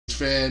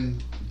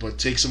fan, but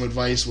take some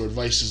advice where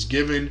advice is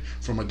given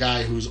from a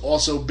guy who's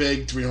also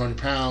big, 300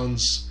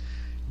 pounds.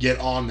 Get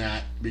on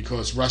that,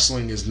 because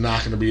wrestling is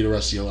not going to be the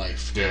rest of your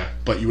life. Yeah.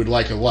 But you would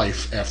like a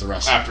life after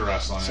wrestling. After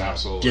wrestling, so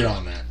absolutely. Get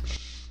on that.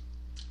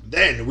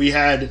 Then we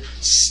had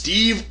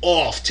Steve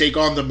Off take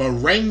on the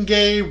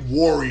Merengue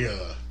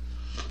Warrior.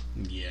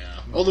 Yeah.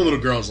 All the little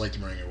girls like the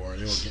Merengue Warrior.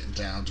 They were getting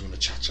down, doing the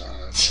cha-cha.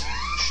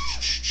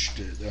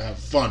 They have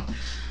fun.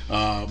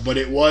 But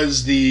it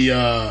was the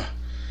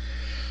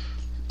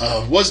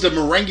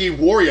Merengue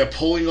Warrior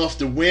pulling off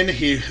the win.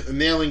 He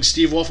nailing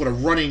Steve Off with a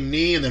running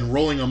knee and then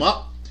rolling him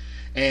up.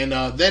 And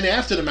then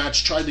after the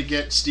match, tried to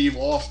get Steve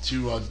Off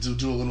to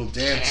do a little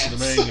dance in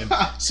the ring. And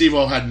Steve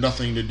Off had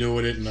nothing to do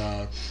with it. And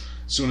as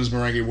soon as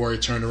Merengue Warrior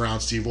turned around,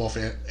 Steve Off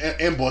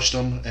ambushed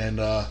him, and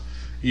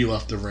he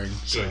left the ring.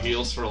 So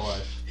heels for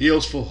life.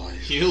 Heels for life.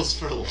 Heels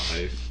for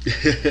life.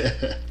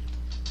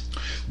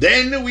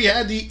 Then we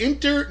had the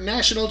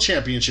International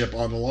Championship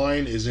on the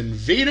line. Is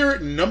Invader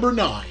number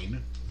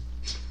 9.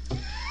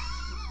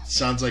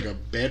 Sounds like a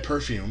bad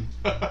perfume.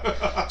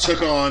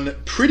 Took on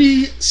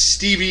Pretty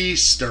Stevie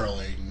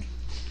Sterling,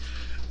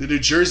 the New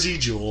Jersey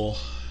Jewel.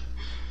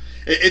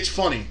 It's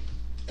funny,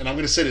 and I'm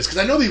going to say this because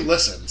I know they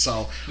listen,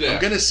 so I'm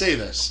going to say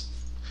this.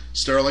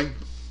 Sterling,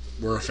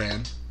 we're a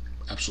fan,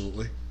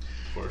 absolutely.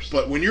 Of course.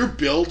 But when you're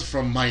billed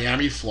from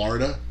Miami,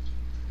 Florida,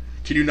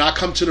 can you not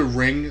come to the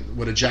ring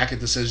with a jacket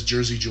that says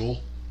Jersey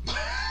Jewel?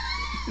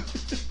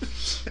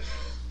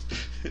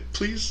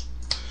 Please?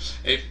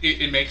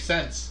 It makes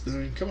sense. I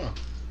mean, come on.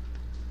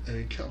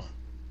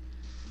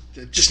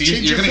 Just Steve,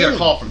 change you're your going to billing. get a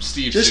call from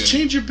Steve Just soon.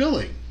 change your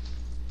billing.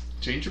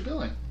 Change your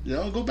billing. You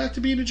know, go back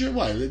to being New Jersey.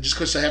 Why? Just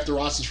because half the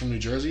roster's from New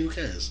Jersey? Who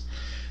cares?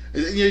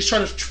 You know, he's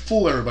trying to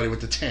fool everybody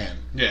with the tan.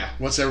 Yeah.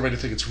 Wants everybody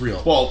to think it's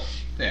real. Well,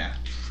 yeah.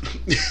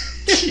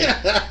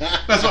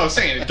 That's what I was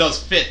saying. It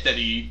does fit that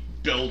he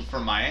billed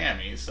from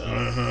Miami, so.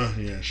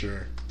 Yeah,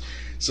 sure.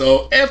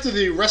 So, after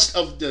the rest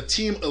of the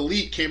Team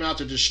Elite came out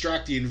to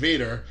distract the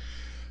Invader,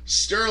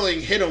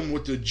 Sterling hit him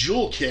with the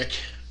Jewel Kick,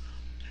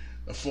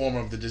 a form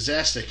of the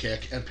Disaster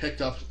Kick, and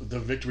picked up the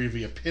victory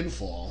via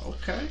pinfall.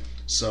 Okay.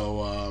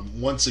 So,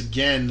 once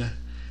again,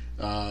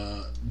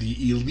 the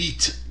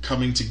Elite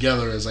coming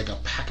together as like a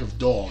pack of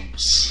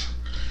dogs.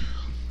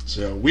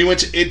 So, we went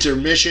to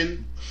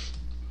intermission.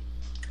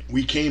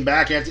 We came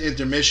back after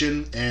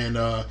intermission, and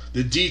the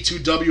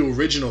D2W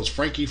Originals,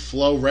 Frankie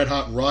Flo, Red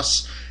Hot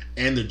Russ,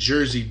 and the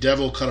Jersey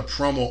Devil cut a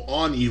promo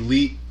on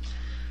Elite.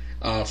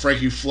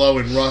 Frankie Flo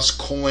and Russ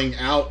calling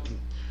out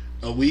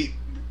Elite,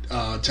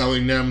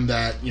 telling them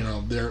that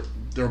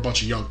they're a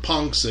bunch of young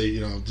punks.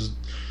 They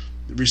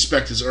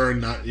respect is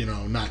earned,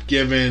 not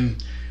given,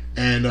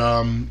 and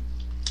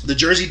the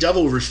Jersey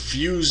Devil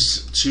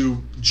refused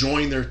to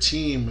join their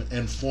team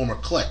and form a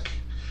clique.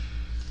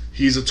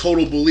 He's a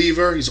total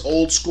believer. He's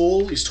old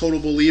school. He's total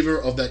believer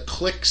of that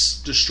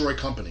cliques destroy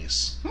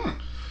companies.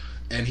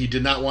 And he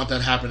did not want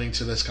that happening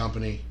to this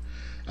company.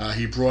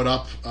 He brought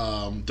up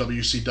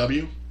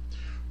WCW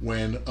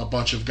when a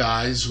bunch of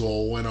guys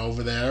all went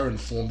over there and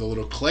formed a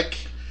little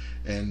clique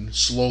and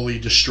slowly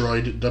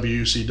destroyed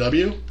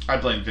WCW. I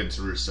blame Vince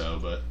Russo,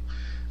 but...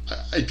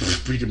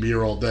 we can be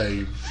here all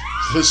day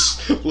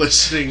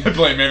listening. I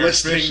blame Eric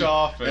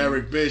Bischoff.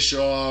 Eric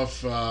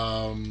Bischoff,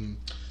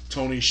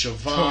 Tony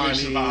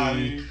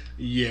Schiavone.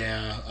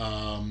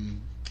 Yeah.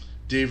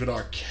 David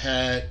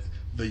Arquette,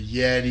 the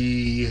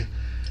Yeti,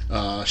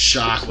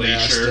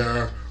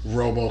 Shockmaster,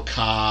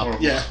 RoboCop.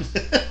 Yeah.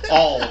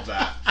 All of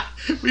that.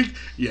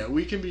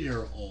 We can be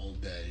here all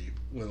day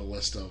with a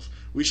list of...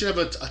 We should have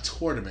a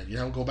tournament.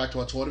 Go back to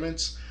our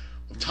tournaments.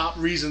 Top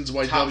reasons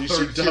why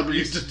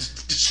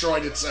WCW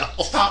destroyed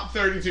itself. Top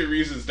 32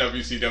 reasons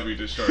WCW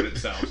destroyed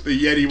itself. The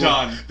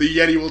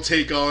Yeti will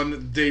take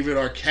on David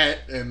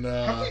Arquette and.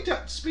 Have we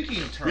done?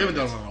 Speaking of tournaments, we haven't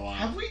done one in a while.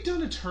 Have we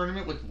done a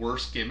tournament with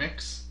worse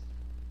gimmicks?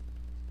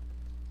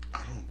 I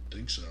don't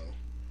think so.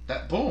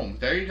 Boom!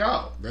 There you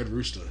go. Red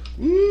Rooster.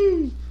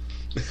 Woo!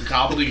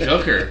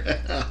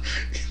 Gobbledygooker.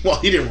 Well,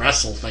 he didn't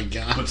wrestle, thank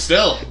God. But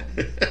still,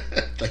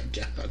 thank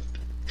God.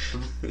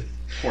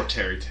 Poor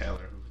Terry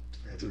Taylor.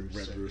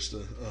 Red Rooster.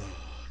 Oh,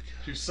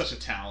 God. He was such a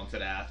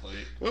talented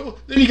athlete. Well,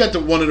 then you got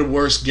one of the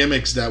worst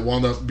gimmicks that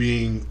wound up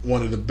being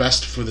one of the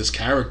best for this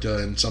character,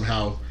 and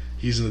somehow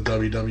he's in the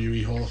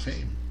WWE Hall of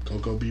Fame.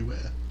 Coco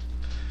Beware.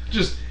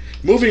 Just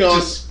moving on.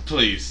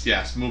 Please,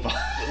 yes, move on.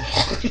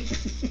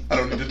 I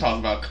don't need to talk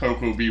about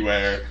Coco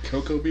Beware.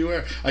 Coco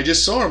Beware. I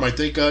just saw him. I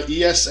think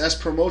ESS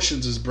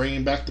Promotions is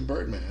bringing back the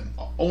Birdman.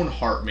 Owen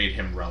Hart made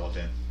him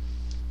relevant.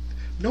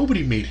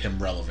 Nobody made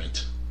him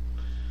relevant.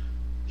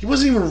 He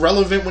wasn't even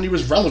relevant when he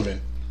was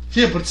relevant.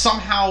 Yeah, but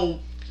somehow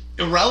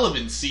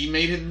irrelevancy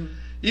made him...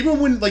 Even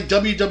when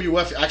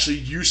WWF actually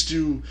used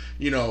to,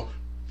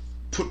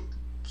 put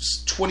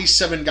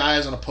 27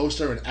 guys on a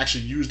poster and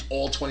actually used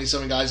all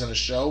 27 guys on a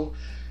show,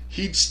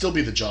 he'd still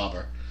be the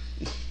jobber.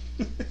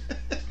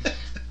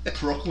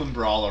 Brooklyn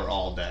Brawler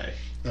all day.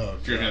 Oh,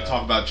 if you're going to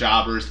talk about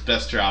jobbers, the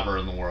best jobber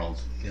in the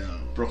world. Yeah.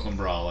 Brooklyn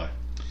Brawler.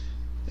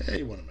 Yeah,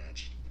 he won a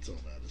match. That's all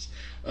that matters.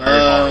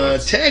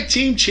 Tag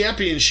Team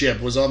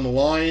Championship was on the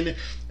line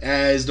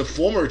as the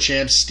former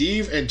champs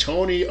Steve and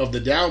Tony of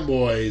the Down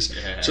Boys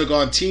took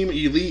on Team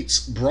Elite's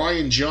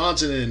Brian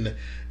Johnson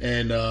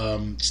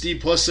and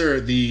Steve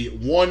Plusser, the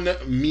One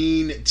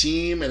Mean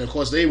Team. And, of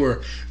course, they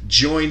were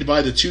joined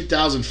by the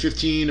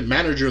 2015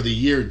 Manager of the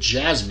Year,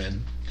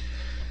 Jasmine.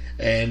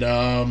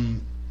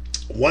 And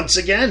once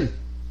again,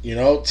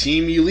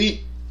 Team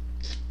Elite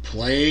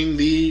playing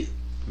the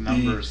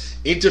numbers,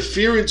 the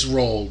interference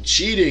role,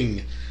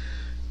 cheating,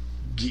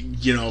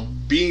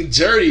 being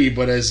dirty,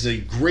 but as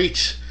the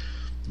great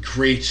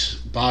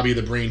Bobby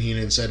the Brain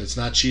Heenan said, it's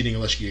not cheating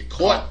unless you get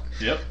caught.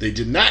 Yep. They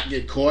did not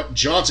get caught.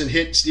 Johnson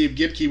hit Steve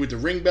Gibkey with the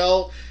ring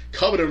bell,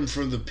 covered him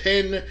from the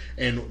pin,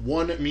 and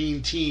One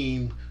Mean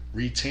Team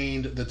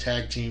retained the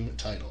tag team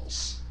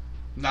titles.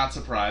 Not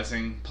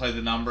surprising. Play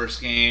the numbers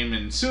game,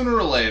 and sooner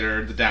or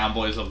later, the Down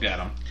Boys will get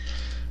them.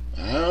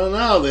 I don't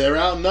know. They're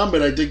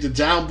outnumbered. I think the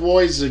Down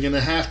Boys are going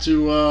to have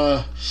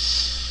to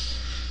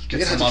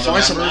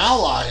find some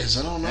allies.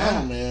 I don't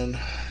know, man.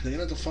 They're going to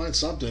have to find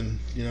something,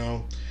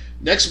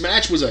 Next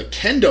match was a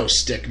kendo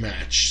stick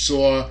match.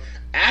 Saw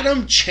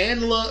Adam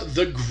Chandler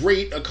the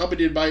Great,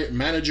 accompanied by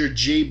manager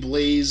Jay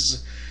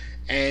Blaze,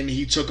 and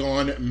he took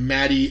on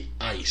Matty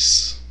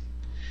Ice.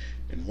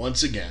 And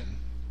once again,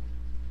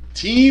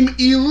 Team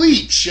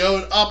Elite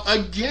showed up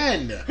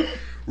again.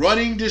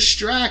 Running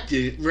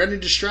distraction,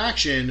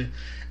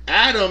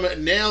 Adam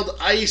nailed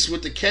Ice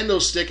with the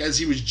kendo stick as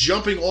he was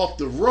jumping off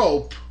the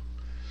rope,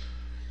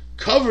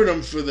 covered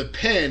him for the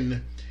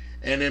pin,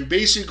 and then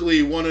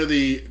basically one of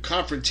the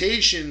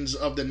confrontations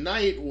of the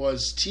night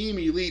was Team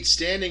Elite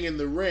standing in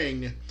the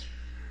ring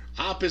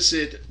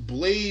opposite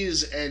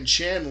Blaze and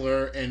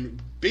Chandler,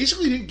 and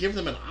basically didn't give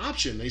them an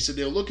option. They said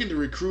they were looking to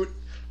recruit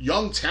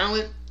young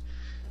talent.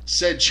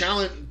 Said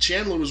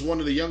Chandler was one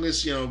of the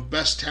youngest,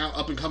 best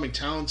up-and-coming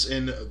talents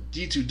in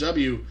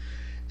D2W,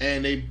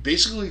 and they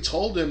basically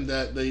told him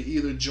that they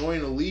either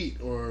join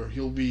Elite or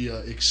he'll be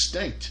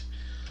extinct.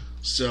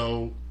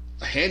 So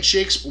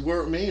handshakes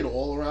were made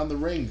all around the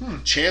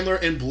ring. Chandler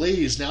and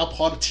Blaze now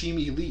part of Team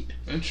Elite.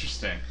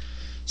 Interesting.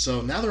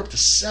 So now they're up to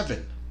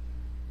 7.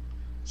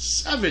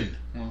 7.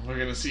 Well, we're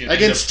gonna see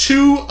against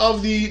 2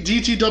 of the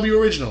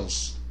DTW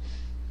originals.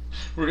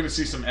 We're gonna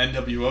see some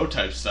NWO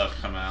type stuff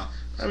come out.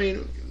 I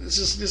mean, this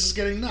is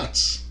getting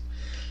nuts.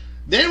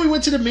 Then we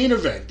went to the main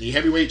event. The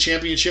heavyweight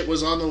championship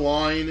was on the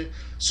line.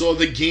 Saw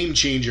the game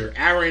changer,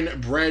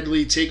 Aaron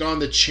Bradley, take on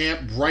the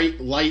champ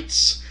Bright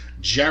Lights,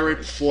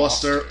 Jarrett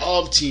Foster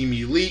of Team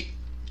Elite.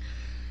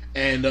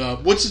 And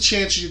what's the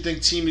chance you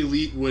think Team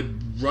Elite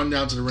would run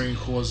down to the ring and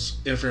cause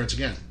interference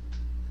again?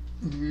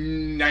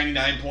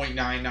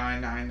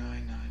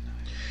 99.9999999.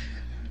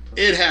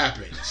 It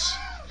happens.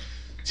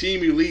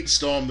 Team Elite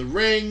stormed the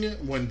ring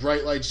when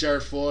Bright Lights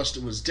Jarrett Foster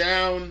was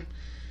down.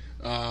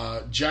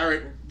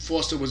 Jarrett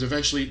Foster was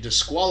eventually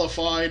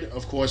disqualified,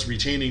 of course,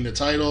 retaining the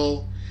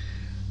title.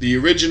 The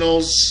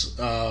originals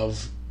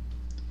of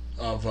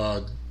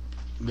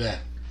the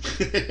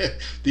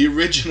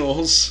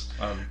originals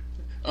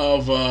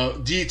of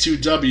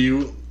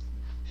D2W.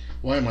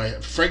 Why am I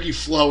Frankie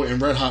Flo and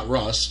Red Hot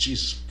Russ?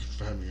 Jesus,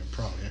 I'm having a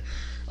problem here.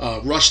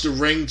 Rushed the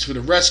ring to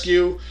the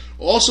rescue.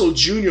 Also,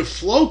 Junior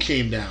Flo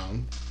came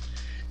down,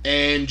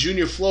 and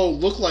Junior Flo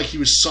looked like he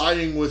was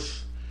siding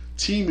with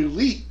Team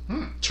Elite,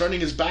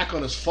 turning his back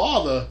on his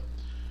father.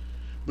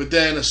 But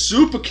then a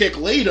super kick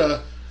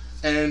later,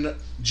 and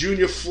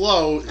Junior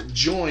Flo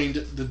joined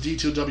the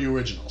D2W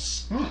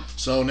originals.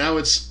 So now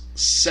it's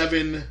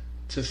 7-3.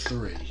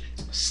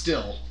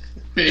 Still,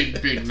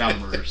 big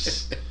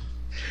numbers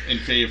in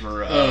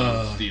favor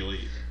of the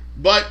Elite.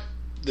 But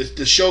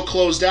the show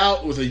closed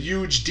out with a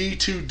huge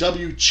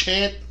D2W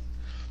chant.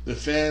 The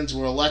fans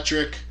were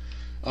electric.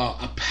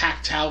 A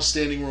packed house,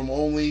 standing room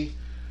only,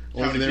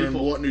 over there in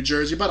Wharton, New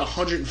Jersey. About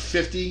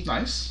 150.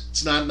 Nice.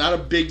 It's not a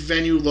big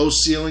venue, low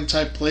ceiling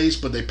type place,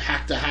 but they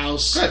packed the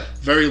house. Good.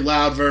 Very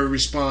loud, very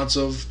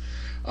responsive.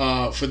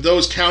 For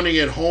those counting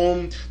at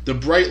home, the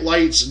Bright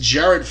Lights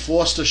Jarrett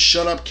Foster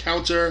shut up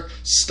counter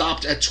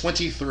stopped at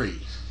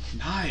 23.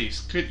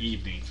 Nice. Good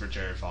evening for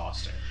Jarrett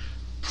Foster.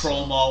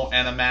 Promo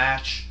and a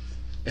match.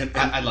 And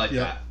I like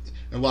that.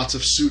 And lots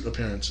of suit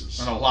appearances.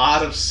 And a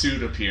lot of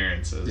suit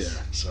appearances.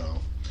 Yeah, so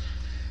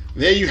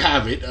there you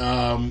have it.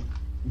 1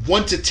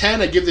 to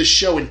 10, I give this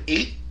show an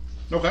 8.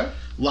 Okay. A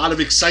lot of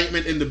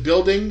excitement in the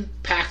building.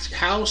 Packed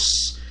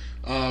house.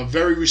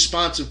 Very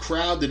responsive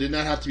crowd that did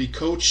not have to be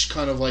coached.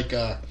 Kind of like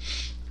a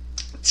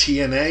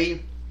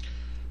TNA.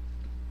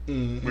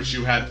 Which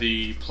you had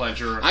the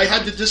pleasure of... I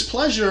had the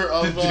displeasure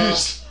of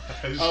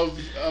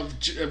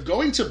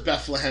going to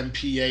Bethlehem, PA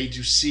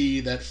to see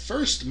that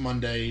first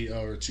Monday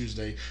or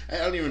Tuesday. I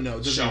don't even know.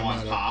 It doesn't show even on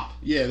matter. Pop.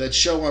 Yeah, that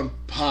show on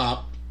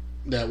Pop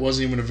that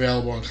wasn't even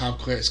available on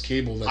Comcast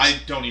Cable. That's I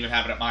don't even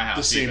have it at my house.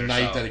 the same either,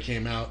 night so. that it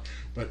came out,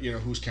 but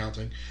who's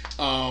counting?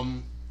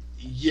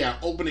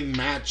 Opening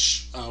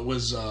match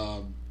was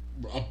a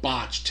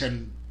botch.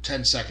 10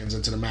 seconds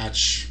into the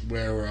match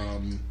where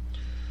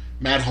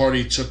Matt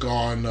Hardy took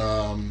on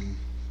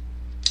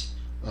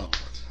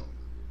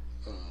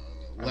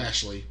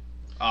Lashley.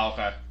 Oh,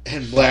 okay.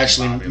 And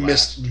Lashley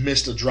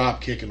missed a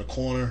drop kick in the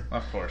corner.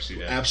 Of course he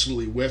did.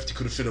 Absolutely whiffed. He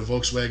could have fit a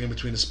Volkswagen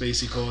between the space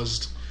he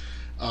caused.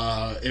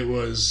 It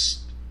was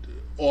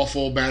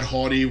awful. Matt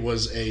Hardy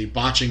was a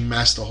botching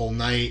mess the whole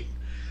night.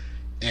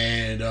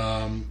 And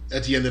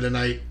at the end of the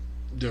night,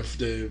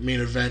 the main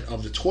event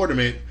of the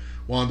tournament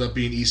wound up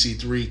being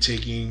EC3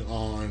 taking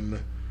on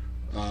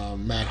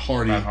Matt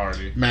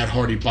Hardy. Matt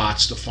Hardy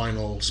botched the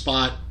final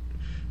spot,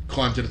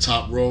 climbed to the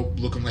top rope,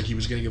 looking like he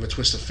was going to give a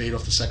twist of fate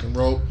off the second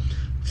rope.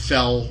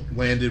 Fell,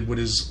 landed with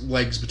his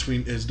legs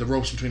the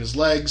ropes between his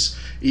legs.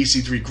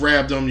 EC3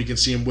 grabbed him. You can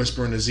see him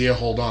whisper in his ear,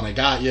 "Hold on, I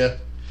got you."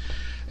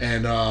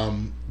 And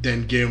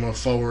then gave him a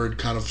forward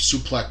kind of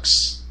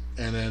suplex,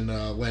 and then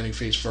landing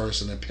face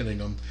first, and then pinning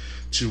him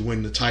to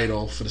win the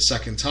title for the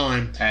second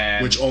time,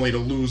 which only to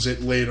lose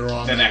it later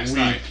on the next week.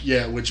 Night.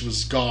 Yeah, which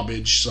was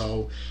garbage.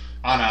 So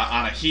on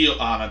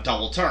a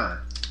double turn.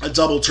 A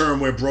double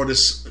turn where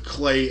Brodus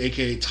Clay,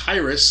 aka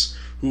Tyrus,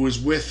 who was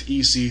with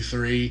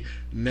EC3,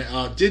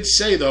 did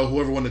say, though,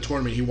 whoever won the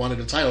tournament, he wanted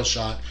a title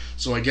shot.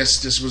 So I guess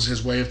this was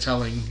his way of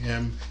telling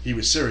him he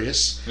was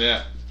serious.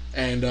 Yeah.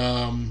 And,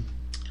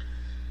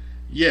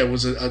 it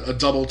was a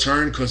double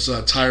turn because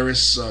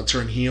Tyrus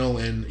turned heel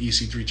and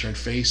EC3 turned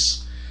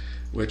face,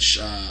 which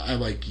I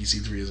like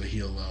EC3 as a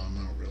heel, though.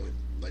 I don't really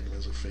like him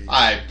as a face.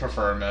 I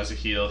prefer him as a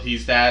heel.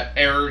 He's that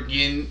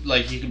arrogant,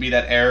 like, he can be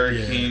that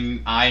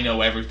arrogant, I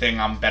know everything,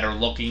 I'm better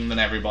looking than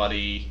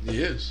everybody.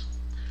 He is.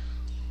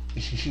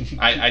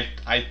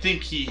 I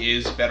think he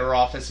is better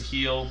off as a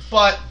heel,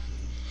 but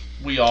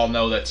we all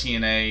know that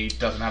TNA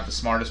doesn't have the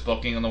smartest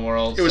booking in the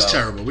world. It was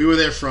terrible. We were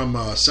there from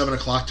 7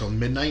 o'clock till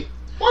midnight.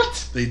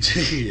 What? They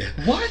did.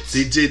 What?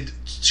 They did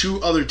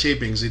 2 other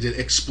tapings. They did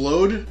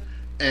Explode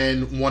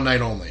and One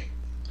Night Only.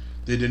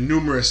 They did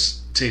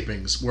numerous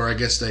tapings where I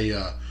guess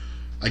we're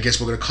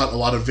going to cut a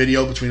lot of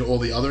video between all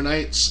the other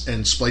nights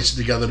and splice it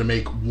together to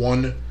make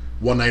one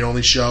Night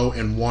Only show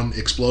and one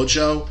Explode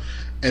show.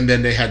 And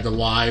then they had the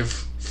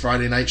live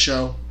Friday night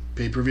show,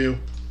 pay-per-view.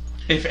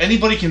 If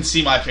anybody can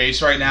see my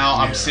face right now,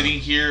 I'm sitting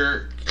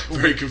here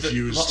very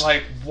confused.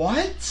 Like,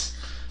 what?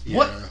 Yeah.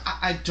 What?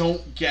 I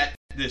don't get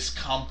this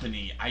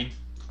company. I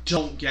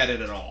don't get it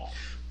at all.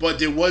 But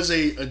there was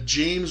a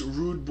James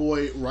Rude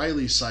Boy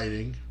Riley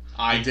sighting.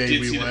 I did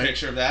see the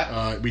picture of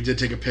that. We did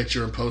take a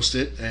picture and post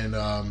it, and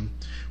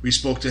we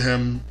spoke to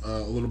him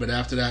a little bit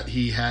after that.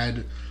 He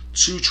had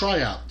 2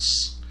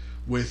 tryouts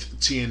with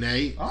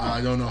TNA.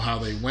 I don't know how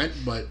they went,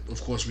 but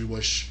of course we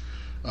wish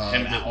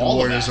the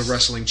Warriors of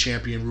Wrestling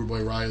champion Rude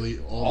Boy Riley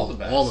all the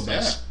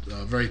best.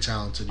 Yeah. Very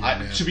talented young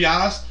man. To be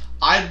honest,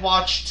 I'd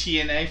watch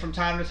TNA from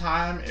time to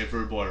time if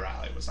Rude Boy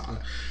Riley was on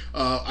it.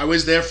 I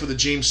was there for the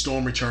James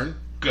Storm return.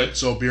 Good.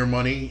 So Beer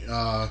Money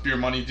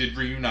did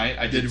reunite.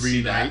 I did reunite.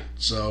 See that.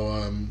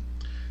 So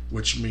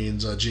which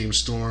means James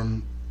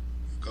Storm,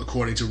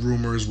 according to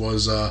rumors,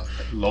 was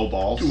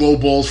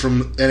lowballed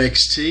from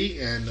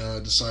NXT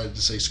and decided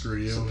to say screw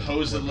you.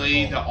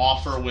 Supposedly the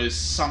offer was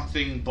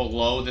something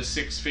below the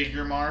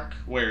 6-figure mark,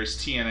 whereas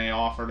TNA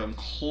offered him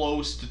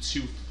close to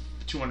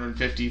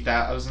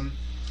 $250,000.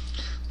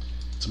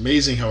 It's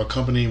amazing how a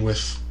company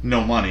with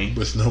no money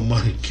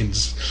can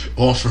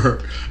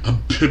offer a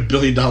 $1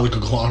 billion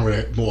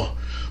conglomerate more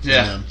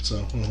than them. So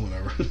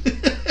whatever.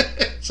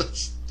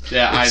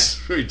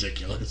 It's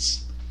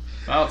ridiculous.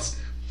 Well, it's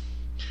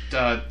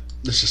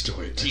that's just the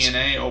way it is.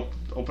 TNA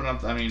open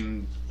up. I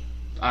mean,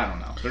 I don't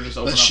know. They're just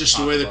opening up. That's just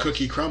the way the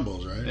cookie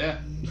crumbles, right?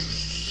 Yeah.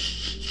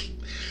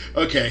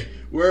 Okay,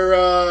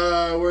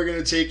 we're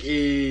gonna take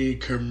a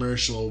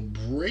commercial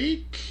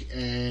break,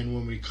 and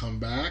when we come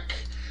back,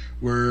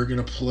 we're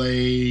gonna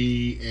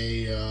play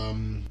a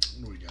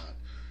what do we got?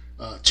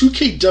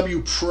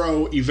 2KW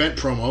Pro event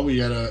promo.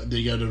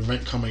 They got an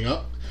event coming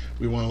up.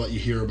 We want to let you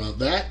hear about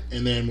that,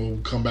 and then we'll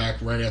come back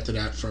right after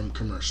that from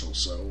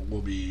commercials. So we'll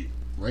be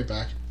right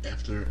back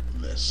after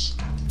this.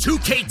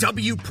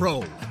 2KW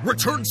Pro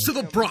returns to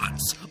the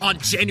Bronx on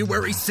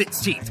January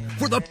 16th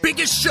for the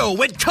biggest show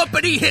in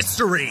company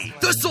history.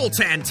 The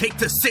Sultan take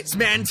the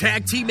 6-man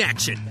tag team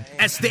action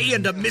as they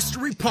and a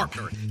mystery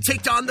partner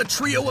take on the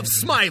trio of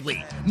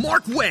Smiley,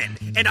 Mark Wen,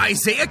 and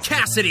Isaiah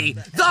Cassidy,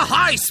 the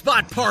High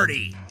Spot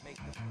Party.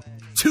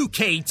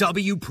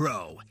 2KW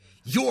Pro,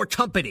 your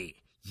company,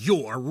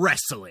 your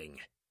wrestling.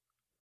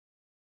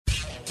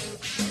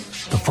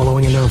 The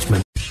following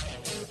announcement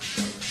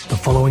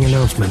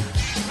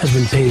has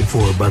been paid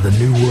for by the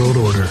New World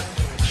Order.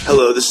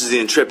 Hello, this is the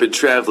intrepid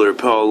traveler,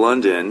 Paul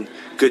London.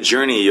 Good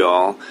journey,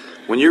 y'all.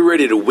 When you're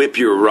ready to whip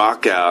your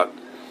rock out,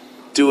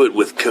 do it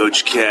with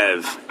Coach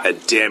Kev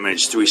at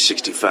Damage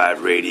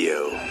 365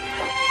 Radio.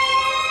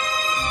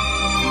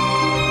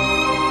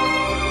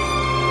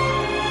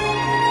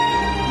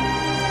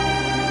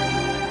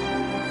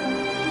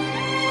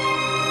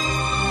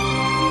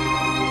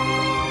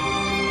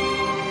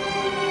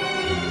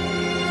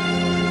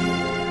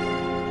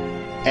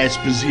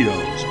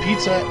 Esposito's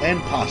Pizza and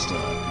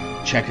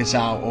Pasta. Check us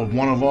out on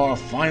one of our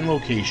fine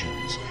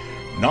locations.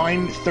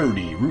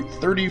 930 Route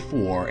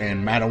 34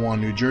 in Matawan,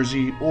 New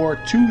Jersey, or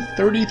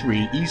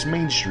 233 East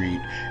Main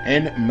Street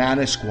in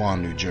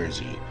Manasquan, New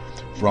Jersey.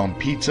 From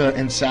pizza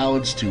and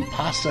salads to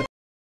pasta,